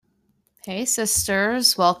Hey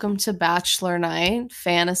sisters, welcome to Bachelor Night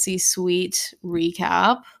Fantasy Suite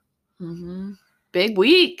recap. Mm-hmm. Big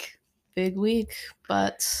week. Big week,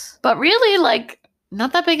 but But really,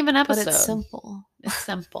 not that big of an episode. it's simple. It's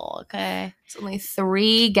simple, okay? It's only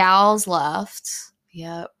 3 gals left.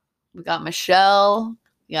 Yep. We got Michelle,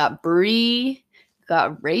 we got Bree, we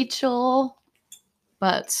got Rachel.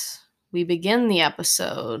 But we begin the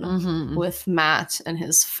episode with Matt and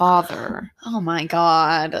his father. Oh my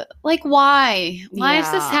god. Why? Why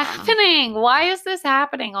is this happening? Why is this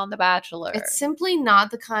happening on The Bachelor? It's simply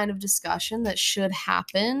not the kind of discussion that should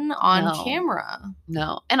happen on camera.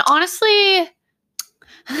 No. And honestly,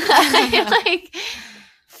 I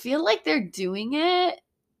feel like they're doing it.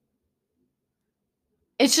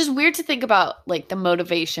 It's just weird to think about the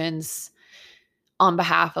motivations on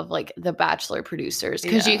behalf of the Bachelor producers,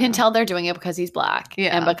 because you can tell they're doing it because he's black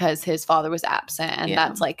and because his father was absent, and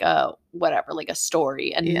that's a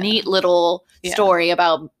story, a neat little story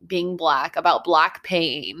about being black, about black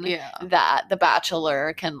pain that the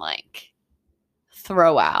Bachelor can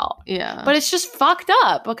throw out. But it's just fucked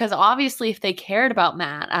up, because obviously if they cared about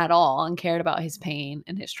Matt at all and cared about his pain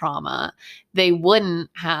and his trauma, they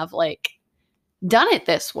wouldn't have done it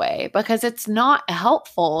this way, because it's not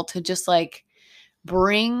helpful to just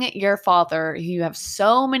bring your father, who you have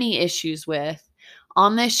so many issues with,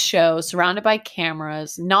 on this show, surrounded by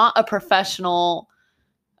cameras, not a professional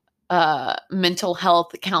mental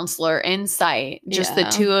health counselor in sight, just the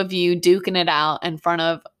two of you duking it out in front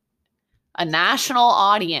of a national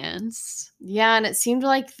audience. Yeah, and it seemed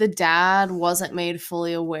like the dad wasn't made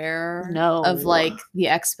fully aware of the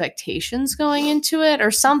expectations going into it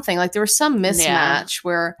or something. There was some mismatch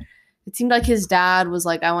where it seemed like his dad was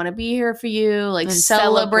I want to be here for you, and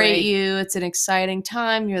celebrate you. It's an exciting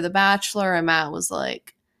time. You're the Bachelor. And Matt was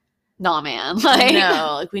nah, man.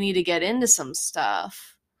 No, we need to get into some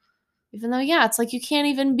stuff. Even though, it's you can't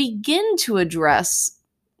even begin to address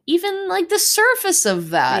even the surface of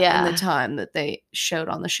that in the time that they showed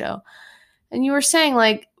on the show. And you were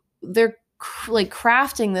saying they're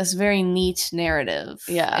crafting this very neat narrative.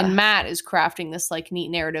 Yeah. And Matt is crafting this neat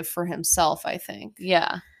narrative for himself, I think.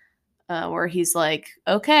 Yeah. Where he's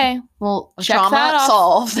okay, well, check trauma that off.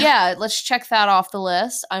 Solved. Yeah, let's check that off the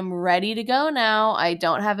list. I'm ready to go now. I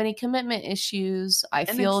don't have any commitment issues. I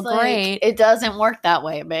feel great. It doesn't work that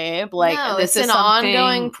way, babe. No, this is an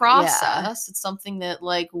ongoing process. Yeah. It's something that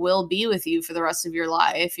will be with you for the rest of your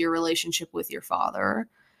life. Your relationship with your father.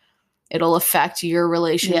 It'll affect your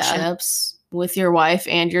relationships with your wife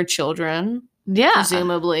and your children. Yeah,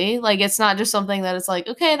 presumably. It's not just something that it's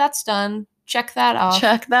okay, that's done. Check that off.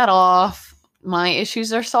 Check that off. My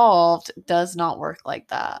issues are solved. Does not work like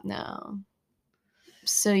that. No.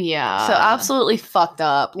 So, yeah. So, absolutely fucked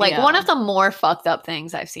up. One of the more fucked up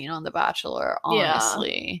things I've seen on The Bachelor,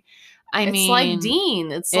 honestly. Yeah. It's like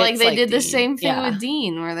Dean. It's they did Dean. The same thing with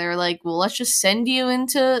Dean, where they were well, let's just send you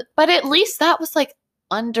into... But at least that was,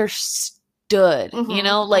 understood. Mm-hmm. You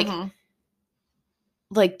know?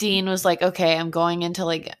 Dean was okay, I'm going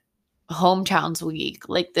into, hometowns week,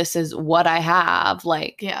 this is what I have,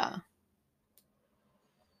 yeah.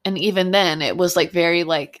 And even then it was very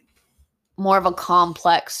more of a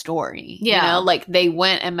complex story. Yeah. You know, they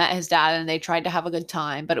went and met his dad and they tried to have a good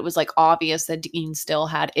time, but it was obvious that Dean still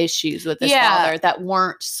had issues with his father that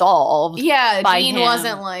weren't solved. Yeah, by Dean him.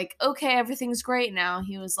 Wasn't okay, everything's great now.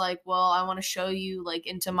 He was well, I want to show you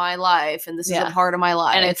into my life, and this is a part of my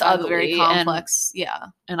life, and it's ugly, very complex.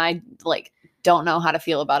 And I don't know how to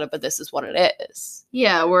feel about it, but this is what it is.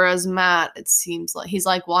 Yeah, whereas Matt, it seems he's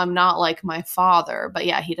well, I'm not like my father, but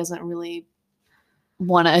he doesn't really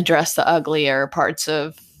want to address the uglier parts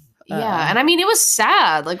of and I mean, it was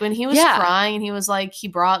sad when he was crying and he was he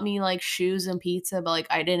brought me shoes and pizza, but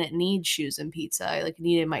I didn't need shoes and pizza. I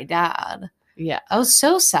needed my dad. Yeah, I was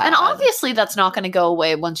so sad. And obviously that's not going to go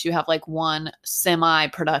away once you have one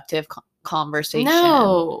semi-productive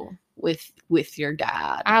conversation with your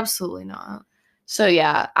dad. Absolutely not. So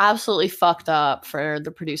yeah, absolutely fucked up for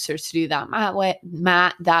the producers to do that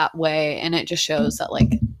Matt that way, and it just shows that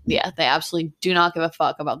they absolutely do not give a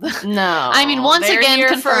fuck about the. No, I mean, once again,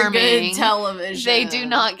 confirming good television. They do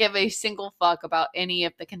not give a single fuck about any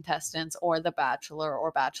of the contestants or the Bachelor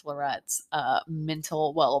or Bachelorette's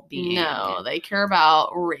mental well-being. No, they care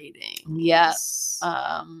about ratings. Yes.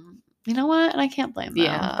 You know what? And I can't blame them.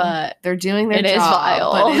 Yeah, but they're doing their job. It is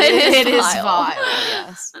vile. It is vile.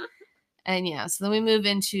 Yes. And so then we move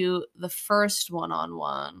into the first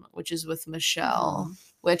one-on-one, which is with Michelle,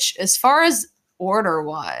 which, as far as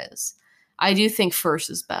order-wise, I do think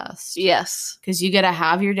first is best. Yes. Because you got to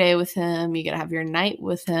have your day with him. You got to have your night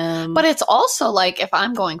with him. But it's also if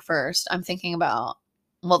I'm going first, I'm thinking about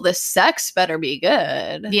well, the sex better be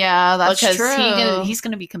good. Yeah, that's true. Because he's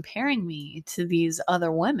going to be comparing me to these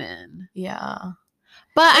other women. Yeah.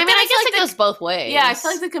 But I mean, I guess it goes both ways. Yeah, I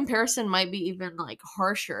feel like the comparison might be even like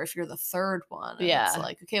harsher if you're the third one. Yeah. It's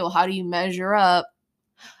like, okay, well, how do you measure up?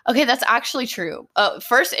 Okay, that's actually true.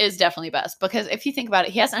 First is definitely best because if you think about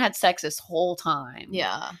it, he hasn't had sex this whole time.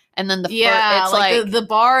 Yeah. And then it's like the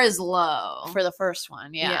bar is low. For the first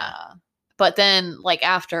one, yeah. But then, like,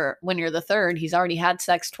 after, when you're the third, he's already had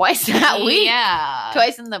sex twice that week. Yeah.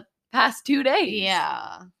 Twice in the past 2 days.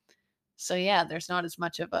 Yeah. So, yeah, there's not as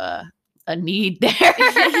much of a need there.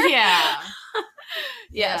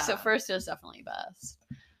 Yeah, so first is definitely best.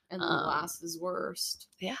 And the last is worst.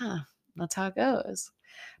 Yeah, that's how it goes.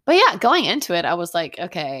 But yeah, going into it, I was like,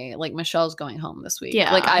 okay, like Michelle's going home this week.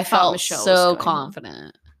 Yeah. Like I felt Michelle so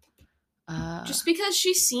confident. Just because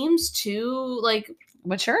she seems too like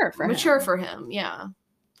mature for him. Yeah.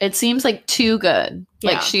 It seems like too good.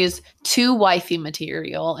 Yeah. Like she's too wifey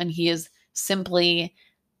material and he is simply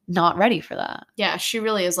not ready for that. Yeah, she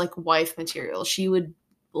really is like wife material. She would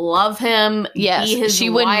love him. Yes, she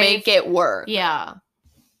would make it work. Yeah.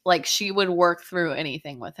 Like she would work through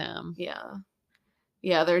anything with him. Yeah.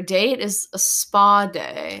 Yeah, their date is a spa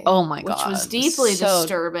day. Oh my god. Which was deeply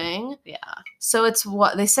disturbing. Yeah. So it's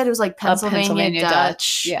what they said it was like Pennsylvania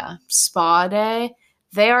Dutch spa day.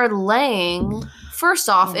 They are laying. First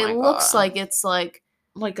off, it looks like it's like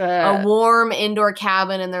a warm indoor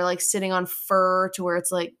cabin and they're like sitting on fur to where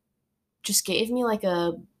it's like just gave me like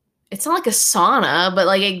it's not like a sauna, but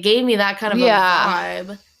like it gave me that kind of a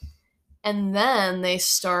vibe. And then they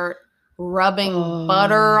start rubbing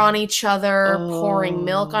butter on each other, pouring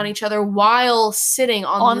milk on each other while sitting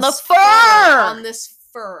on this fur. On this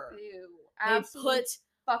fur. Ew, they put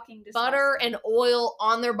fucking butter and oil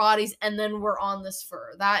on their bodies and then we're on this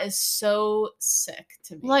fur. That is so sick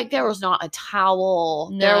to me. Like there was not a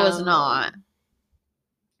towel. No. There was not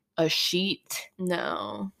a sheet.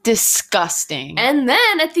 No. Disgusting. And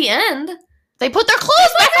then at the end, they put their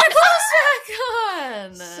clothes back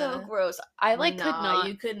on. So gross. I could not.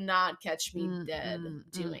 You could not catch me dead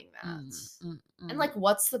doing that. And like,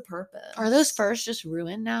 what's the purpose? Are those furs just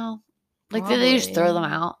ruined now? Like, did they just throw them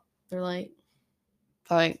out? They're like,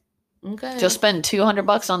 okay, just spend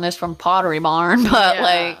 $200 on this from Pottery Barn, but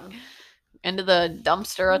like into the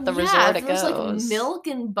dumpster at the resort it goes. Like milk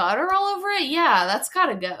and butter all over it. Yeah, that's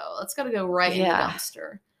gotta go. That's gotta go right in the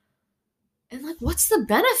dumpster. And like, what's the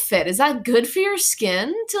benefit? Is that good for your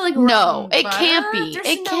skin to like? No, it can't be.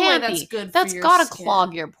 It can't be. That's gotta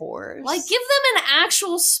clog your pores. Like, give them an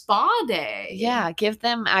actual spa day. Yeah, give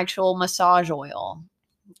them actual massage oil.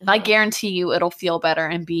 I guarantee you, it'll feel better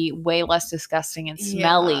and be way less disgusting and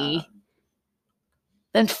smelly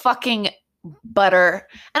than fucking butter.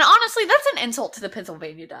 And honestly, that's an insult to the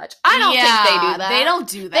Pennsylvania Dutch. I don't think they do that. They don't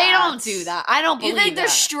do that. They don't do that. I don't believe You think they're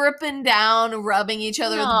stripping down, rubbing each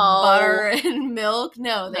other with butter and milk?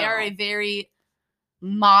 No, they are a very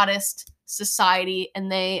modest society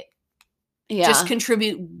and they just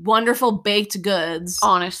contribute wonderful baked goods.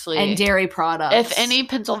 Honestly. And dairy products. If any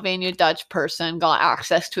Pennsylvania Dutch person got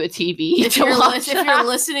access to a TV if you're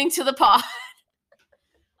listening to the pod,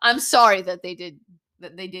 I'm sorry that they did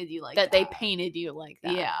you like that. They painted you like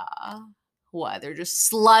that. Yeah. What? They're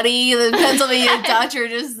just slutty. The Pennsylvania Dutch are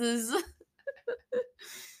just this.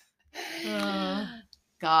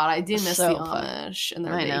 God, I do miss the Amish and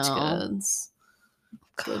their baked goods.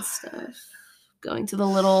 Good stuff. Going to the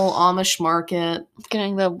little Amish market,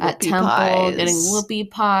 getting the at Temple, pies. Getting whoopie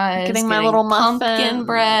pies, getting my little pumpkin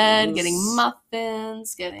bread, getting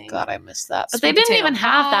muffins, getting. God, I missed that. But they didn't even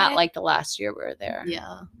have that like the last year we were there.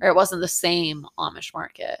 Yeah, or it wasn't the same Amish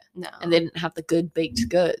market. No, and they didn't have the good baked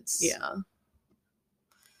goods. Yeah,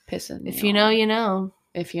 pissing. If you know, you know.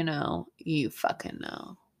 If you know, you fucking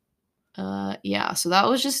know. Yeah. So that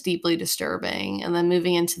was just deeply disturbing, and then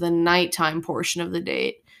moving into the nighttime portion of the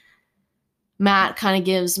date. Matt kind of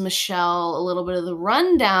gives Michelle a little bit of the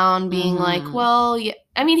rundown, being like, well, yeah.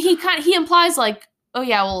 I mean, he implies like, oh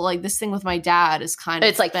yeah, well, like this thing with my dad is kind of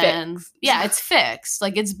it's like fixed. Yeah, it's fixed.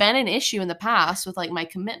 Like it's been an issue in the past with like my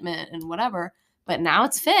commitment and whatever, but now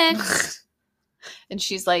it's fixed. And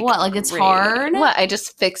she's like, what? Like it's hard? What? I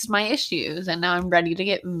just fixed my issues and now I'm ready to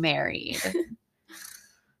get married.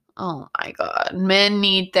 Oh my God. Men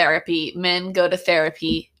need therapy. Men go to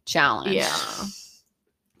therapy challenge. Yeah.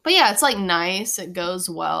 But yeah, it's like nice. It goes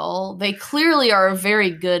well. They clearly are a very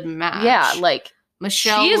good match. Yeah, like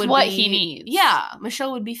Michelle she is what he needs. Yeah,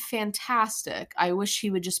 Michelle would be fantastic. I wish he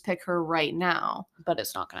would just pick her right now. But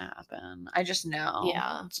it's not going to happen. I just know.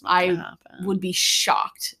 Yeah, I would be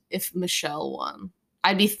shocked if Michelle won.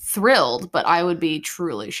 I'd be thrilled, but I would be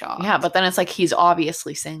truly shocked. Yeah, but then it's like he's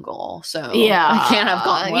obviously single, so yeah, it can't have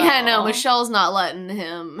gone well. Yeah, no, Michelle's not letting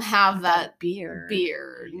him have that beard.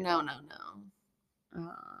 No.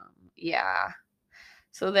 Yeah.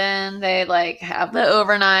 So then they like have the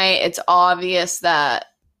overnight. It's obvious that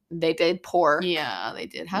they did pork. Yeah, they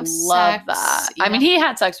did have Love sex. that. Yeah. I mean, he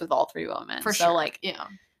had sex with all 3 women. For so sure. like, yeah,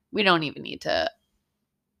 we don't even need to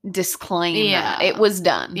disclaim that. It was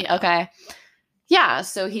done. Yeah. Okay. Yeah.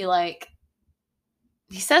 So he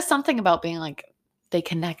says something about being like, they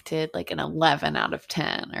connected like an 11 out of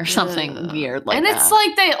 10 or something weird like that. And it's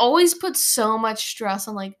like they always put so much stress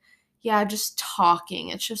on like, yeah, just talking.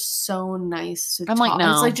 It's just so nice to talk. Like,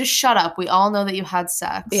 no. It's like, just shut up. We all know that you had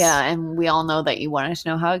sex. Yeah, and we all know that you wanted to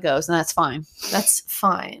know how it goes, and that's fine. That's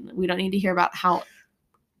fine. We don't need to hear about how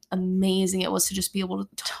amazing it was to just be able to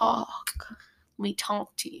talk. Let me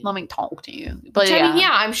talk to you. But I mean,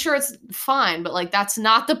 yeah, I'm sure it's fine, but like that's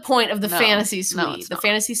not the point of the fantasy suite. No, the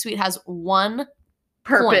fantasy suite has one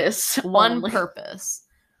purpose. One purpose.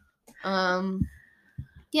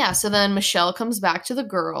 Yeah, so then Michelle comes back to the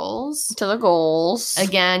girls. To the goals.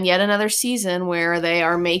 Again, yet another season where they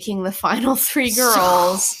are making the final 3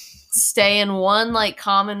 girls stay in one, like,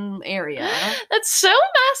 common area. That's so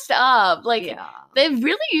messed up. Like, they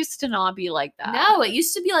really used to not be like that. No, it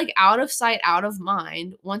used to be, like, out of sight, out of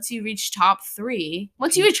mind. Once you reach top 3,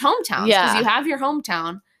 once you reach hometowns, because you have your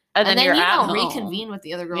hometown, and then you don't reconvene with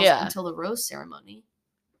the other girls until the rose ceremony.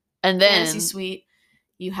 And then fantasy suite.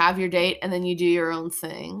 You have your date, and then you do your own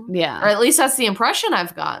thing. Yeah. Or at least that's the impression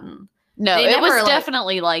I've gotten. No, it was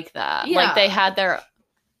definitely like that. Yeah. Like, they had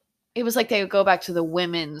it was like they would go back to the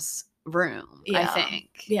women's room, I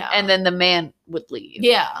think. Yeah. And then the man would leave.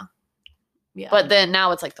 Yeah. Yeah. But then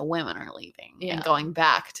now it's like the women are leaving and going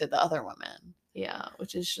back to the other women. Yeah,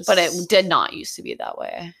 which is just... But it did not used to be that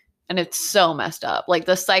way. And it's so messed up. Like,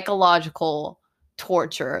 the psychological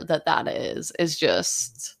torture that is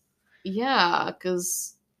just... Yeah,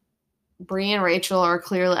 because Bree and Rachel are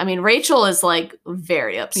clearly... I mean, Rachel is, like,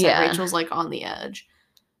 very upset. Yeah. Rachel's, like, on the edge.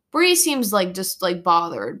 Bree seems, like, just, like,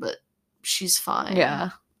 bothered, but she's fine. Yeah.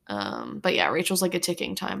 But, yeah, Rachel's, like, a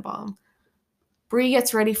ticking time bomb. Bree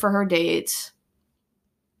gets ready for her date.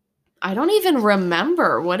 I don't even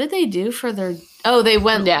remember. What did they do for their... Oh, they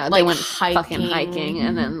went, they went fucking hiking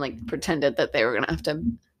and then, like, pretended that they were going to have to...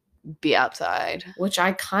 be outside, which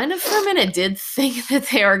I kind of for a minute did think that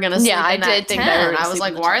they were gonna sleep in that tent. I was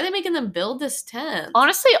like, why are they making them build this tent?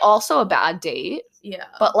 Honestly, also a bad date. Yeah,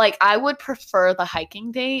 but like I would prefer the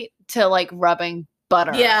hiking date to like rubbing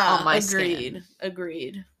butter on my skin.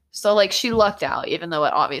 Agreed. So like she lucked out, even though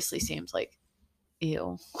it obviously seems like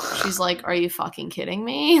ew. She's like, are you fucking kidding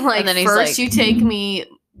me? Like, and then first you take me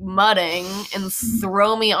mudding and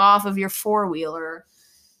throw me off of your 4-wheeler.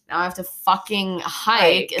 Now I have to fucking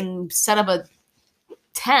hike and set up a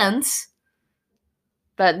tent.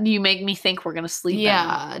 But you make me think we're going to sleep in.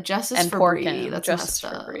 Yeah, justice for Bree. That's justice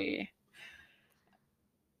for Bree.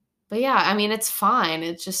 But yeah, I mean, it's fine.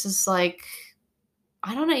 It just is like,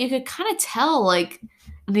 I don't know. You could kind of tell, like,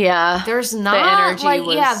 there's not,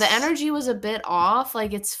 the energy was a bit off.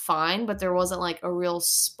 Like, it's fine, but there wasn't, like, a real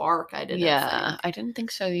spark, I didn't think. I didn't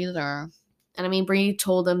think so either. And I mean, Bree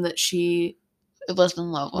told him that she... was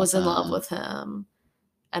in love with him.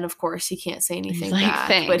 And of course he can't say anything back.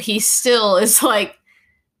 Thanks. But he still is like,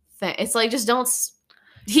 it's like, just don't...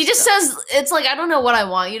 He just says, it's like, I don't know what I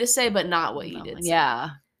want you to say, but not what you did say. Yeah.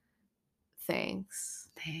 Thanks.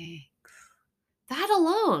 That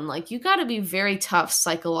alone, like, you got to be very tough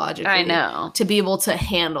psychologically. I know. To be able to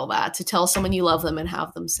handle that, to tell someone you love them and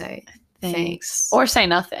have them say thanks. Or say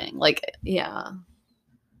nothing. Like, yeah.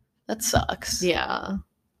 That sucks. Yeah.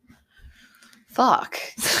 Fuck.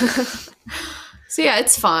 So yeah,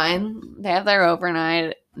 it's fine. They have their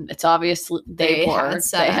overnight. It's obvious they had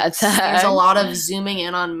sex. There's a lot of zooming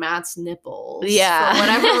in on Matt's nipples. Yeah. For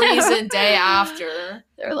whatever reason, day after.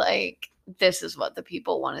 They're like, this is what the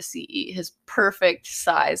people want to see. His perfect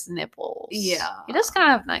size nipples. Yeah. He does kind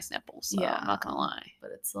of have nice nipples, so I'm not gonna lie.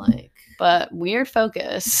 But it's like... But weird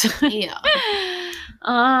focus. Yeah.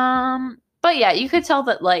 But yeah, you could tell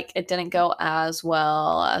that, like, it didn't go as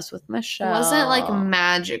well as with Michelle. It wasn't, like,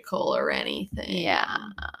 magical or anything. Yeah.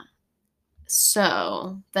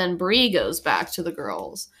 So, then Bree goes back to the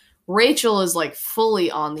girls. Rachel is, like, fully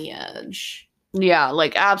on the edge. Yeah,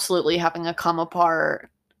 like, absolutely having a come apart.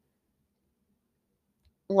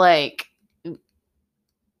 Like,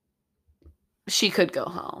 she could go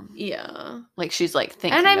home. Yeah. Like, she's, like,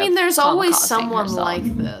 thinking And, I mean, there's always someone herself.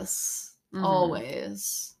 like this. Mm-hmm.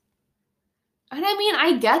 Always. And I mean,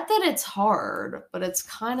 I get that it's hard, but it's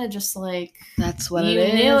kind of just like that's what you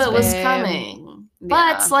knew it was coming. Yeah.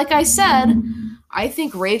 But like I said, I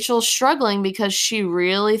think Rachel's struggling because she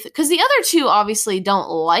really because the other two obviously don't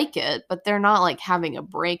like it, but they're not like having a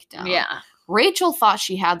breakdown. Yeah. Rachel thought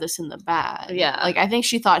she had this in the bag. Yeah. Like I think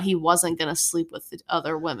she thought he wasn't going to sleep with the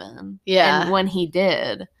other women. Yeah. And when he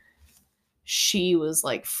did, she was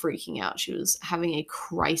like freaking out. She was having a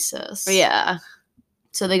crisis. Yeah.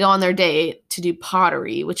 So they go on their date to do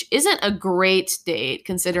pottery, which isn't a great date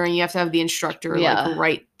considering you have to have the instructor like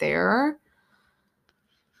right there.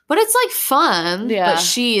 But it's like fun. Yeah. But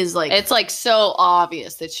she is like, it's like so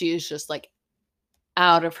obvious that she is just like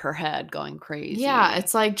out of her head going crazy. Yeah.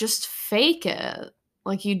 It's like just fake it.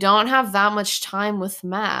 Like you don't have that much time with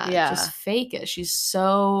Matt. Yeah. Just fake it. She's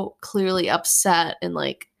so clearly upset and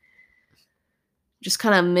like just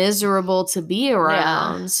kind of miserable to be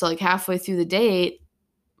around. Yeah. So like halfway through the date,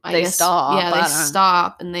 they stop. Yeah, they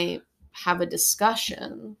stop and they have a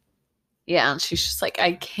discussion. Yeah, and she's just like,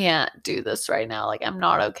 I can't do this right now. Like, I'm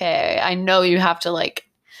not okay. I know you have to like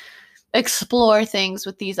explore things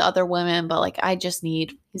with these other women, but like, I just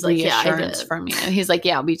need reassurance from you. He's like,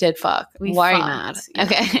 yeah, we did fuck. Why are you mad? Yeah.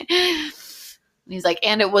 Okay. He's like,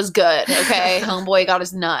 and it was good. Okay, homeboy got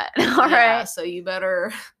his nut. All right, so you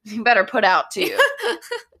better put out too.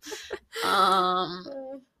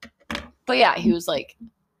 But yeah, he was like,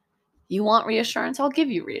 you want reassurance? I'll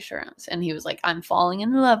give you reassurance. And he was like, I'm falling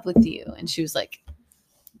in love with you. And she was like,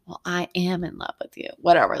 well, I am in love with you.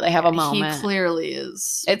 Whatever. They have a moment. He clearly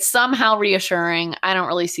is. It's somehow reassuring. I don't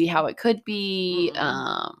really see how it could be.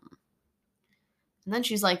 And then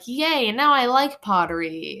she's like, yay, now I like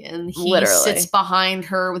pottery. And he sits behind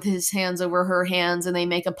her with his hands over her hands and they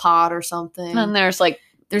make a pot or something. And there's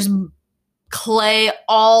clay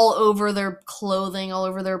all over their clothing, all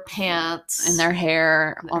over their pants. And their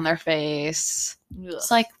hair on their face. Ugh.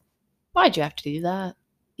 It's like, why'd you have to do that?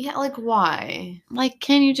 Yeah, like why? Like,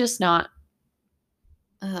 can you just not?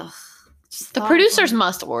 Ugh. The producers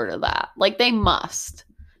must order that. Like, they must.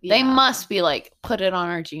 Yeah. They must be like, put it on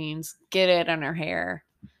her jeans, get it on her hair.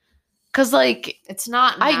 Because, like, it's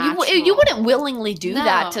not you wouldn't willingly do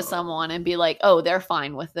that to someone and be like, oh, they're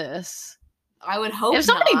fine with this. I would hope if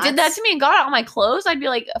somebody did that to me and got it on my clothes, I'd be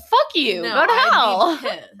like, fuck you. Go to hell. I'd be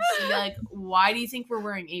pissed. I'd be like, why do you think we're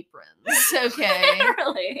wearing aprons? Okay.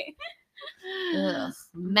 Really? Ugh.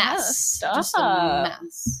 Mess. Just a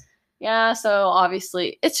mess. Yeah, so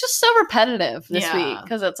obviously, it's just so repetitive this week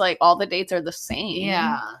because it's like all the dates are the same.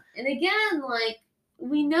 Yeah. And again, like,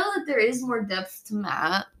 we know that there is more depth to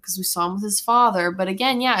Matt because we saw him with his father. But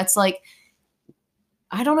again, yeah, it's like,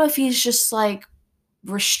 I don't know if he's just like,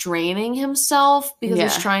 restraining himself because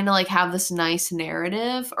he's trying to like have this nice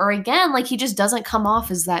narrative, or again, like he just doesn't come off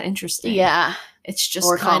as that interesting. Yeah, it's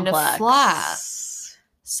just kind of flat.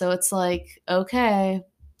 So it's like, okay,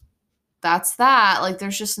 that's that. Like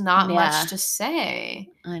there's just not much to say.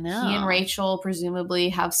 I know. He and Rachel presumably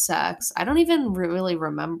have sex. I don't even really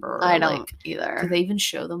remember. I don't either. Did they even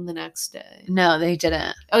show them the next day? No, they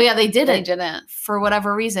didn't. Oh yeah, they didn't. They didn't. For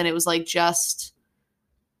whatever reason, it was like just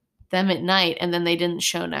them at night, and then they didn't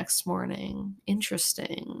show next morning.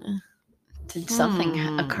 Interesting. Did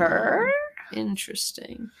something occur?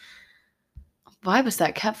 Interesting. Why was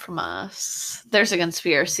that kept from us? There's a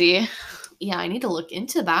conspiracy. Yeah, I need to look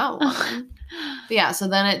into that one. But yeah, so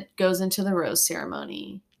then it goes into the rose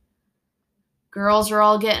ceremony. Girls are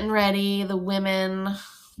all getting ready. The women,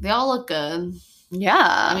 they all look good. Yeah.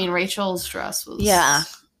 I mean, Rachel's dress was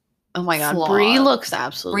oh my god, Brie looks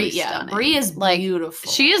absolutely stunning. Brie is like beautiful.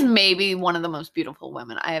 She is maybe one of the most beautiful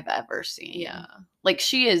women I have ever seen. Yeah. Like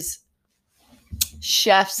she is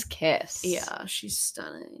chef's kiss. Yeah, she's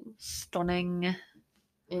stunning. Stunning.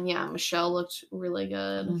 And yeah, Michelle looked really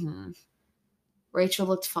good. Mm-hmm. Rachel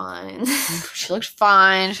looked fine. She looked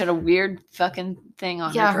fine. She had a weird fucking thing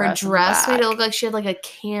on her dress. Yeah, her dress made it look like she had like a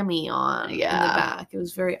cami on in the back. It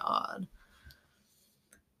was very odd.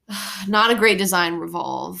 Not a great design,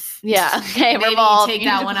 Revolve. Yeah. Okay, maybe Revolve. Take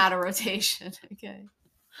that one out of rotation. Okay.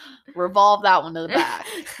 Revolve that one to the back.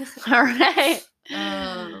 All right.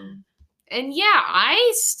 And yeah,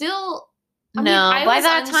 I by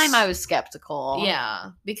that time I was skeptical. Yeah.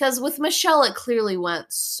 Because with Michelle, it clearly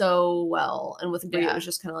went so well. And with Brie, it was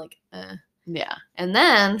just kind of like, eh. Yeah. And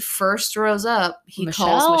then first rose up, he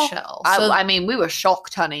calls Michelle. So, I mean, we were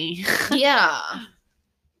shocked, honey. Yeah.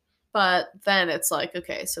 But then it's like,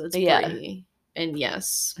 okay, so it's Brie. And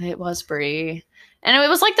yes. It was Brie. And it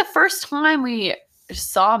was like the first time we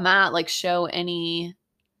saw Matt like show any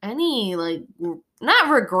like not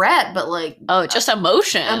regret, but like just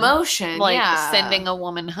emotion, like sending a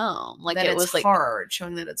woman home, like that it was like hard,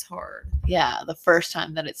 showing that it's hard. Yeah, the first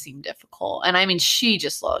time that it seemed difficult, and I mean,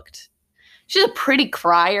 she's a pretty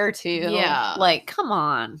crier too. Yeah, like come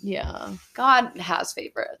on. Yeah, God has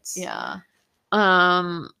favorites. Yeah,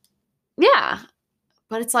 yeah,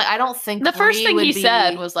 but it's like I don't think the first thing he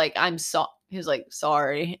said was like, "I'm sorry." He was like,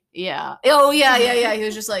 "Sorry." Yeah. Oh yeah. He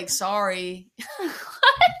was just like, "Sorry." What?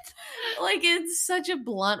 Like in such a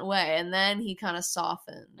blunt way, and then he kind of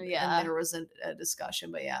softened. Yeah, and there was a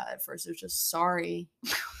discussion, but yeah, at first it was just sorry.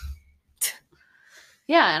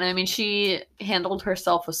 Yeah, and I mean, she handled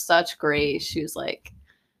herself with such grace. She was like,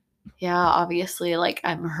 "Yeah, obviously, like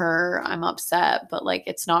I'm upset, but like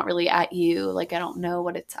it's not really at you. Like I don't know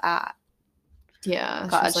what it's at." Yeah,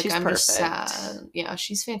 God, she's I'm perfect. Just sad. Yeah,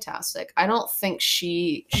 she's fantastic. I don't think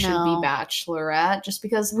she should be Bachelorette just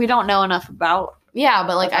because we don't know enough about. Yeah,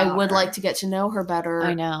 but like I would like to get to know her better.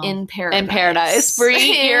 I know in Paradise. In Paradise,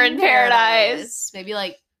 Brie, you're in Paradise. Maybe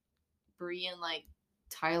like Brie and like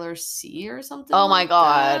Tyler C or something. Oh my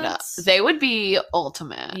God, they would be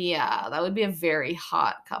ultimate. Yeah, that would be a very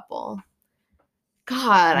hot couple.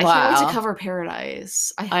 God, I can't wait to cover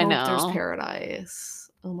Paradise. I hope there's Paradise.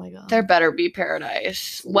 Oh my God. There better be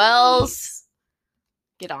Paradise. Please. Wells,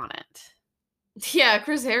 get on it. Yeah,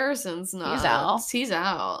 Chris Harrison's not. He's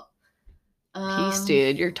out. Peace,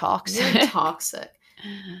 dude. You're toxic. You're toxic.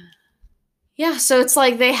 Yeah, so it's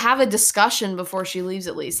like they have a discussion before she leaves,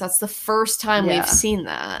 at least. That's the first time we've seen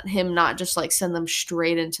that. Him not just like send them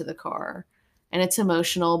straight into the car. And it's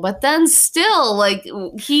emotional, but then still, like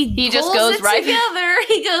he just goes right together.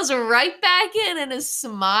 He goes right back in and is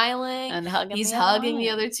smiling and hugging. He's hugging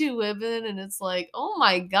the other two women, and it's like, oh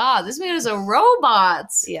my God, this man is a robot.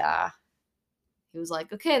 Yeah, he was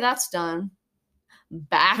like, okay, that's done.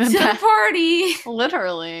 Back to the party,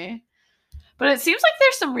 literally. But it seems like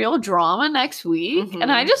there's some real drama next week, and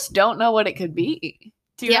I just don't know what it could be.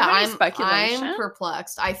 Do you have any speculation? I'm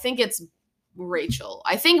perplexed. I think it's Rachel.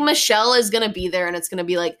 I think Michelle is going to be there, and it's going to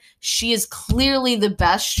be like, she is clearly the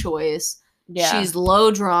best choice. Yeah. She's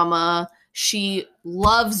low drama. She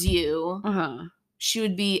loves you. She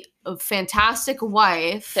would be a fantastic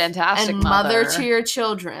wife. Fantastic and mother to your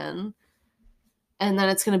children. And then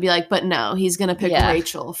it's going to be like, but no, he's going to pick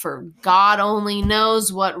Rachel for God only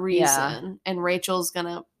knows what reason. Yeah. And Rachel's going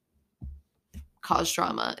to cause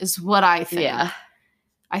drama is what I think. Yeah.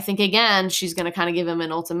 I think, again, she's going to kind of give him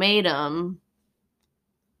an ultimatum.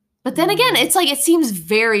 But then again, it's like, it seems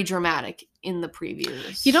very dramatic in the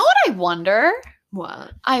previews. You know what I wonder?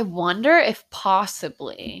 What? I wonder if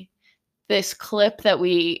possibly this clip that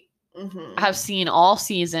we have seen all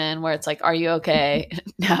season where it's like, are you okay?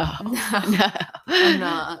 No, I'm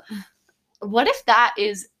not. What if that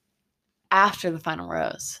is after the final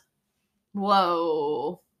rose?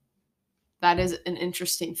 Whoa. That is an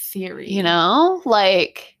interesting theory. You know?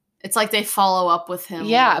 Like, it's like they follow up with him.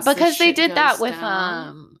 Yeah, because they did that with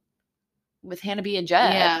Hannah B and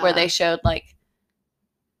Jed, where they showed like,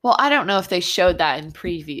 well, I don't know if they showed that in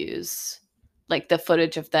previews, like the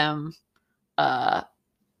footage of them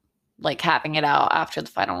like having it out after the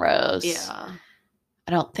final rose. Yeah.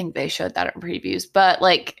 I don't think they showed that in previews, but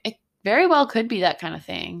like it very well could be that kind of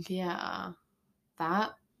thing. Yeah.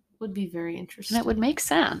 That would be very interesting. And it would make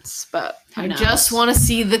sense, but I just want to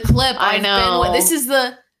see the clip. I know. This is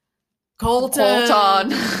the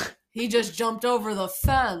Colton. He just jumped over the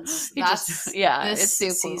fence. It's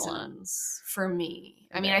super season's for me.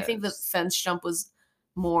 I mean, I think the fence jump was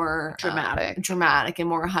more dramatic and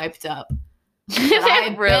more hyped up.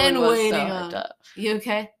 I've really been waiting on. You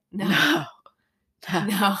okay? No,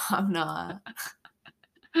 no, I'm not.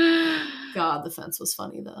 God, the fence was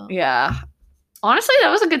funny though. Yeah. Honestly, that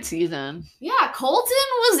was a good season. Yeah, Colton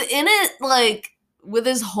was in it like with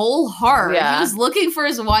his whole heart. Yeah. He was looking for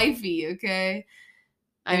his wifey, okay?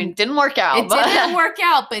 I mean, it didn't work out. It didn't work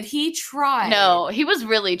out, but he tried. No, he was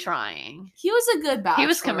really trying. He was a good bachelor. He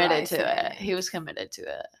was committed to it. He was committed to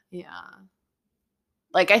it. Yeah.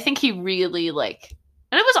 Like, I think he really, like...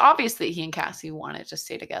 And it was obvious that he and Cassie wanted to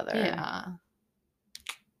stay together. Yeah.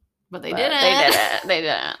 But they didn't. They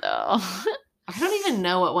didn't, though. I don't even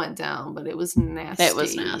know what went down, but it was nasty. It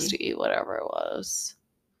was nasty, whatever it was.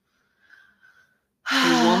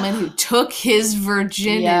 The woman who took his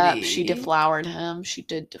virginity. Yeah, she deflowered him. She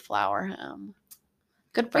did deflower him.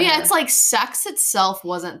 Good for her. Yeah, it's like sex itself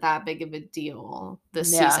wasn't that big of a deal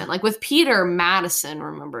this season. Like with Peter Madison,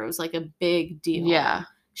 remember, it was like a big deal. Yeah.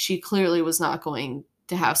 She clearly was not going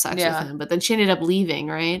to have sex with him, but then she ended up leaving,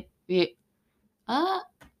 right? Yeah. I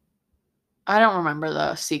don't remember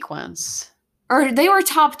the sequence. Or they were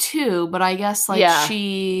top two, but I guess like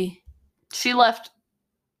she She left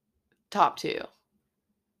top 2.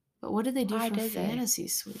 But what did they do for Fantasy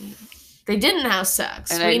Suite? They didn't have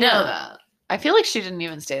sex. And we know that. I feel like she didn't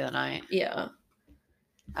even stay the night. Yeah.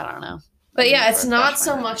 I don't know. But yeah, it's not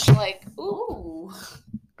so much like, ooh.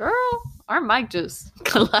 Girl, our mic just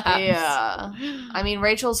collapsed. Yeah. I mean,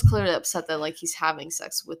 Rachel's clearly upset that, like, he's having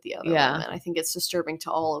sex with the other women. I think it's disturbing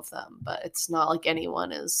to all of them, but it's not like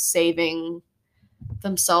anyone is saving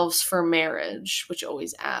themselves for marriage, which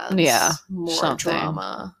always adds more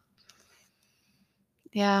drama.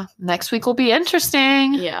 Yeah. Next week will be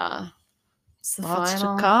interesting. Yeah. It's the Lots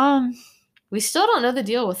final. to come. We still don't know the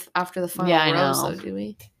deal with after the final rose, though, do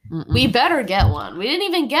we? Mm-mm. We better get one. We didn't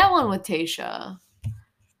even get one with Tayshia.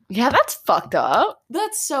 Yeah, that's fucked up.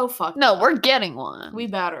 That's so fucked up. No, we're getting one. We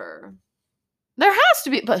better. There has to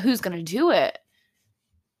be, but who's going to do it?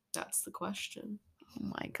 That's the question.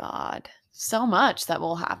 Oh my God. So much that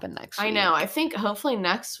will happen next week. I know. I think hopefully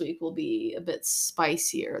next week will be a bit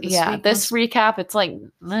spicier. This recap, it's like,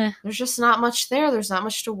 meh. There's just not much there. There's not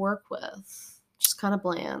much to work with. Just kind of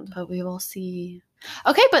bland. But we will see.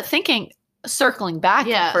 Okay, but circling back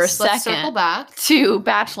for a second. Let's circle back to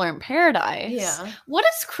Bachelor in Paradise. Yeah. What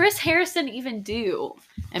does Chris Harrison even do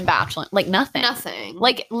in Bachelor? Like nothing. Nothing.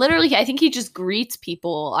 Like literally, I think he just greets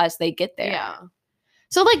people as they get there. Yeah.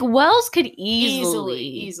 So like Wells could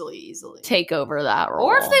easily take over that role.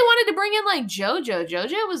 Or if they wanted to bring in like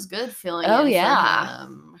JoJo was good filling in for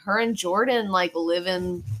him. Her and Jordan like live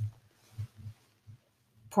in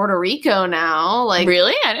Puerto Rico now. Like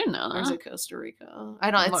really? I didn't know that. Or is it Costa Rica?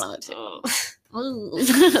 I don't know. One of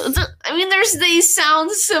the two. I mean, they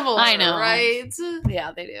sound similar. I know, right?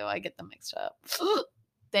 Yeah, they do. I get them mixed up.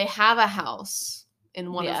 They have a house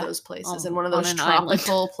in one of those places, in one of those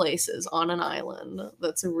tropical places on an island.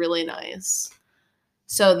 That's really nice.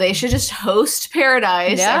 So they should just host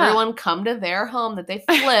Paradise. Yeah. Everyone come to their home that they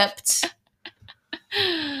flipped.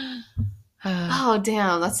 Oh,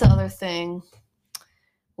 damn. That's the other thing.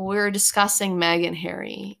 We were discussing Meg and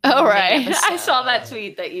Harry. Oh, right. I saw that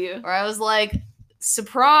tweet that where I was like,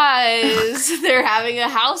 surprise, they're having a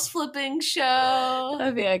house flipping show.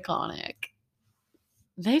 That'd be iconic.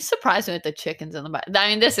 They surprised me with the chickens in the back. I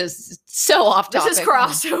mean, this is so off topic. This is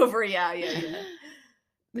crossover. Yeah.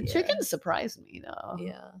 The chickens surprised me, though.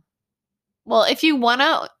 Yeah. Well, if you want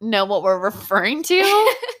to know what we're referring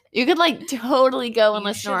to, you could like totally go and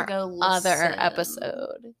listen to our other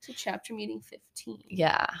episode. To Chapter Meeting 15.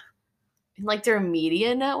 Yeah. And like their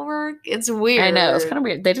media network. It's weird. I know. It's kind of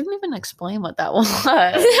weird. They didn't even explain what that was.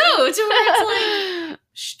 No, it's like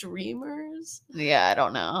streamers. Yeah, I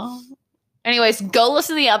don't know. Anyways, go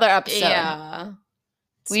listen to the other episode. Yeah.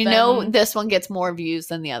 We know this one gets more views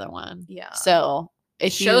than the other one. Yeah. So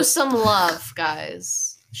show some love,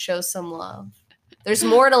 guys. Show some love. There's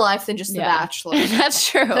more to life than just The Bachelor. That's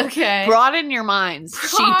true. Okay. Broaden your minds,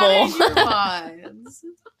 sheeple. Broaden your minds.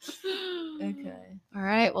 Okay. All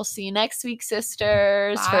right. We'll see you next week,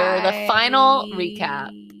 sisters, for the final recap.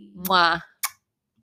 Mwah.